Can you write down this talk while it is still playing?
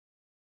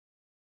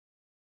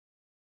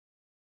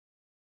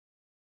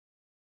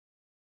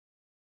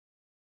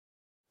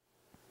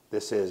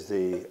This is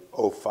the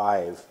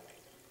 '05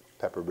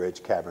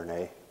 Pepperbridge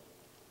Cabernet.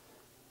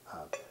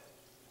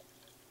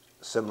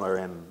 Similar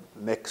in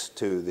mix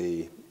to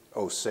the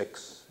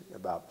 '06,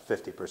 about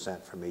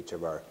 50% from each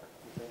of our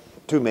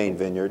two main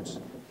vineyards.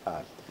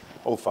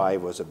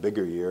 '05 was a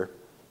bigger year,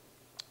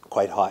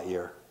 quite hot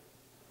year,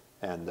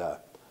 and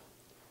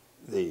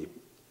the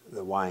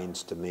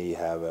wines to me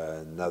have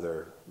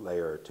another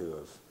layer or two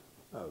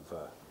of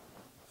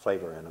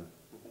flavor in them.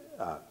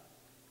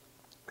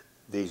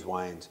 These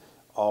wines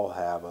all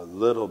have a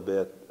little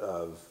bit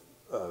of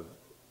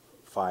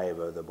 5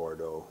 of the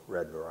Bordeaux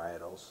red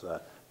varietals.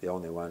 The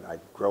only one, I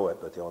grow it,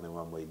 but the only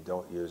one we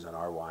don't use in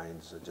our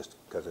wines, just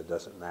because it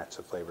doesn't match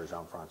the flavor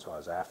Jean-Francois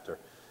is after,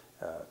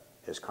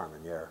 is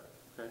Carmenere.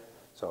 Okay.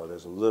 So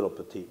there's a little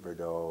Petit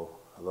Verdot,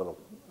 a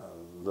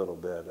little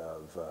bit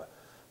of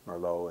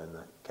Merlot in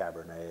the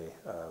Cabernet,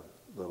 a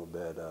little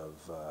bit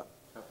of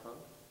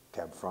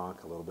Cab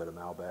Franc, a little bit of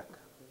Malbec.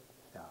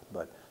 Yeah,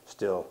 but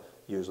still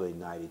usually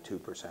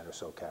 92% or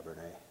so Cabernet.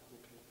 Okay.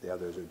 The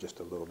others are just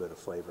a little bit of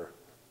flavor.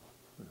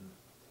 Mm-hmm.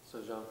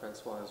 So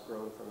Jean-Francois has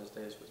grown from his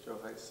days with Joe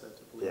Heiss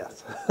to believe.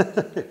 Yes,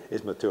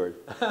 he's matured.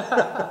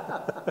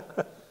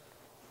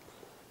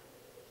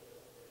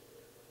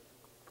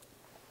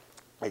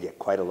 I get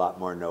quite a lot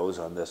more nose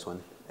on this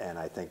one, and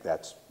I think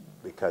that's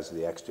because of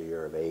the extra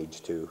year of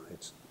age too.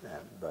 It's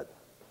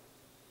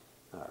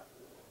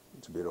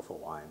a beautiful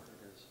wine.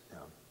 It is.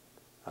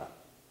 Yeah.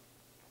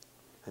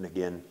 And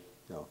again,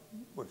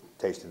 we're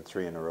tasting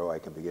 3 in a row. I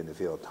can begin to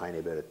feel a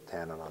tiny bit of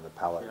tannin on the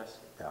palate. Yes.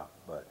 Yeah,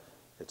 but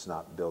it's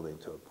not building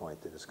to a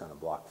point that it's going to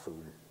block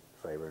food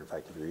flavor. In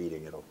fact, if you're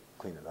eating, it'll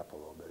clean it up a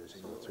little bit as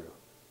you go through.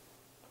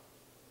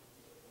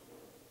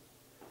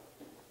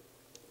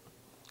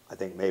 I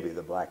think maybe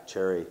the black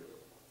cherry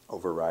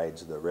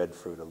overrides the red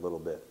fruit a little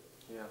bit.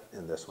 Yeah.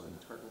 In this one.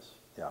 Tartness.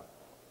 Yeah.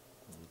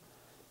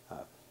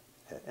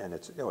 And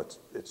it's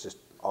it's just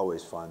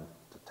always fun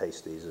to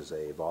taste these as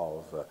they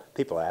evolve.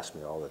 People ask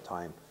me all the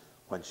time,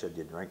 when should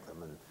you drink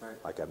them? And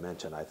right. Like I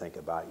mentioned, I think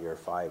about year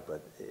 5,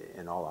 but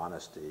in all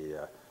honesty,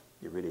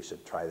 you really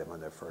should try them when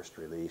they're first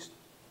released.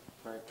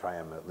 Right. Try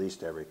them at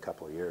least every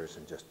couple of years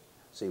and just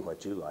see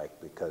what you like,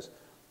 because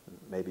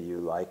maybe you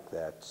like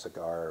that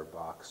cigar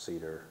box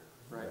cedar.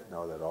 Right.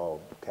 That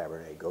all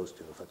Cabernet goes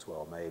to if it's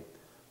well made.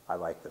 I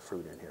like the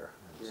fruit in here.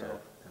 And yeah.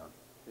 So,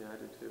 yeah, I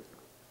do too.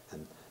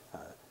 And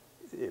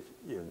if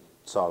you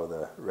saw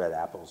the red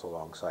apples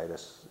alongside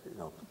us,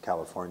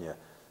 California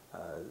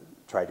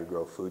tried to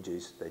grow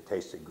Fujis. They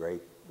tasted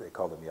great. They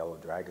called them yellow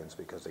dragons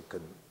because they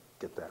couldn't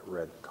get that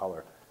red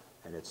color.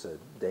 And it's a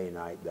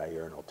day-night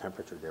diurnal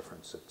temperature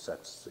difference that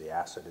sets the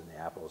acid in the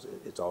apples.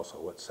 It's also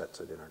what sets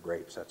it in our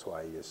grapes. That's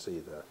why you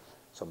see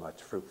so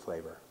much fruit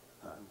flavor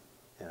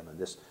in them. And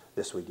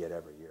this we get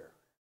every year.